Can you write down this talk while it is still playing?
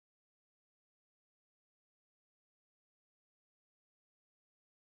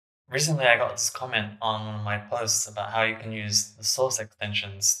recently I got this comment on one of my posts about how you can use the source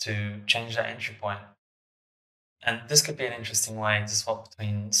extensions to change that entry point. And this could be an interesting way to swap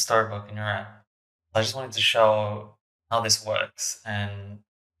between Storybook and your app. I just wanted to show how this works, and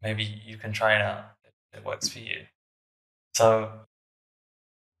maybe you can try it out if it works for you. So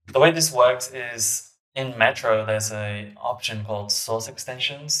the way this works is in Metro, there's a option called source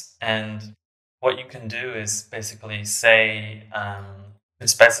extensions, and what you can do is basically say, you can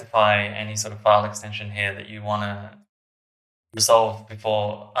specify any sort of file extension here that you want to resolve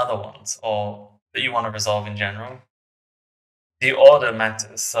before other ones, or that you want to resolve in general. The order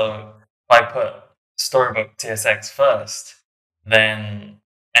matters. So if I put Storybook TSX first, then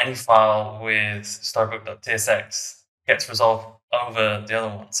any file with storybook.tsx gets resolved over the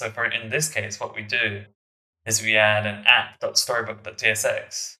other one. So for in this case, what we do is we add an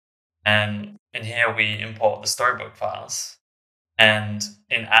app.storybook.tsx, and in here we import the storybook files. And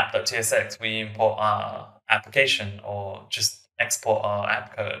in app.tsx, we import our application or just export our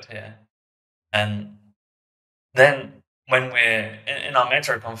app code here. And then when we're in our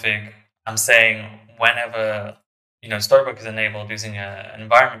Metro config, I'm saying whenever Storybook is enabled using an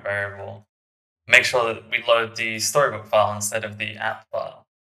environment variable, make sure that we load the Storybook file instead of the app file.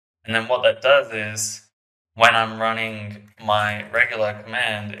 And then what that does is when I'm running my regular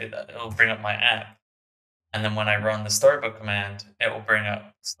command, it'll bring up my app. And then when I run the Storybook command, it will bring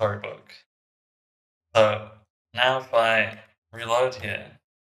up Storybook. So now if I reload here,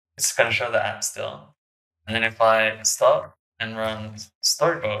 it's going to show the app still. And then if I stop and run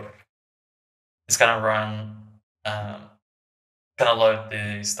Storybook, it's going to load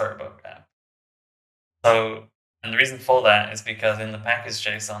the Storybook app. So, and the reason for that is because in the package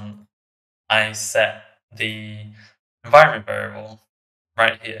JSON, I set the environment variable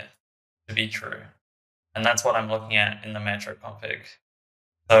right here to be true. And that's what I'm looking at in the Metro config.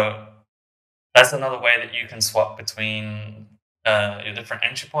 So that's another way that you can swap between your different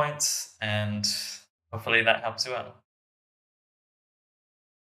entry points, and hopefully that helps you out.